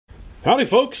Howdy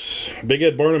folks, Big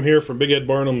Ed Barnum here from Big Ed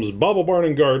Barnum's Bauble Barn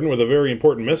and Garden with a very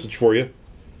important message for you.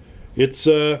 It's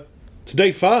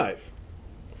day 5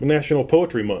 of National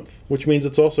Poetry Month, which means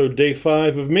it's also day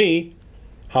 5 of me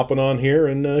hopping on here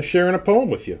and sharing a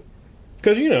poem with you.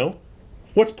 Because, you know,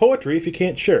 what's poetry if you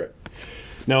can't share it?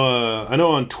 Now, I know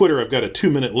on Twitter I've got a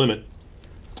 2-minute limit,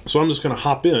 so I'm just going to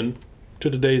hop in to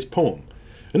today's poem.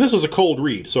 And this is a cold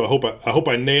read, so I hope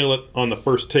I nail it on the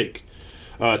first take.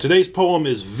 Today's poem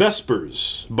is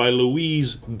Vespers by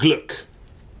Louise Glück.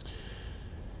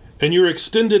 In your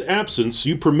extended absence,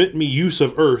 you permit me use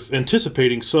of earth,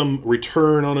 anticipating some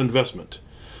return on investment.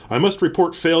 I must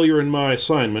report failure in my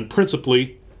assignment,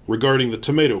 principally regarding the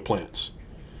tomato plants.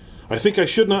 I think I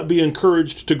should not be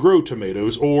encouraged to grow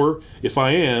tomatoes, or, if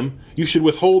I am, you should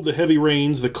withhold the heavy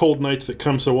rains, the cold nights that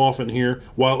come so often here,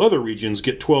 while other regions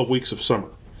get 12 weeks of summer.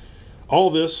 All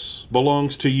this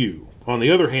belongs to you. On the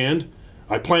other hand,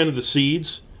 I planted the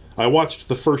seeds, I watched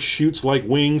the first shoots like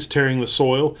wings tearing the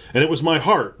soil, and it was my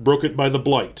heart broke it by the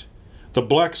blight, the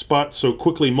black spot so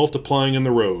quickly multiplying in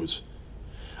the rows.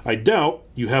 I doubt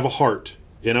you have a heart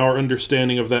in our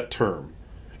understanding of that term.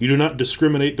 You do not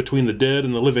discriminate between the dead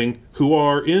and the living, who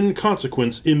are, in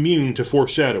consequence, immune to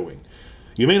foreshadowing.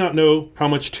 You may not know how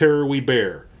much terror we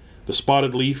bear, the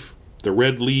spotted leaf, the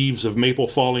red leaves of maple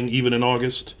falling even in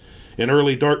August, in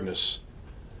early darkness.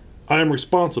 I am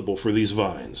responsible for these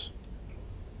vines.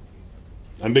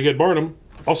 I'm Big Ed Barnum.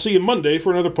 I'll see you Monday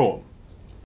for another poem.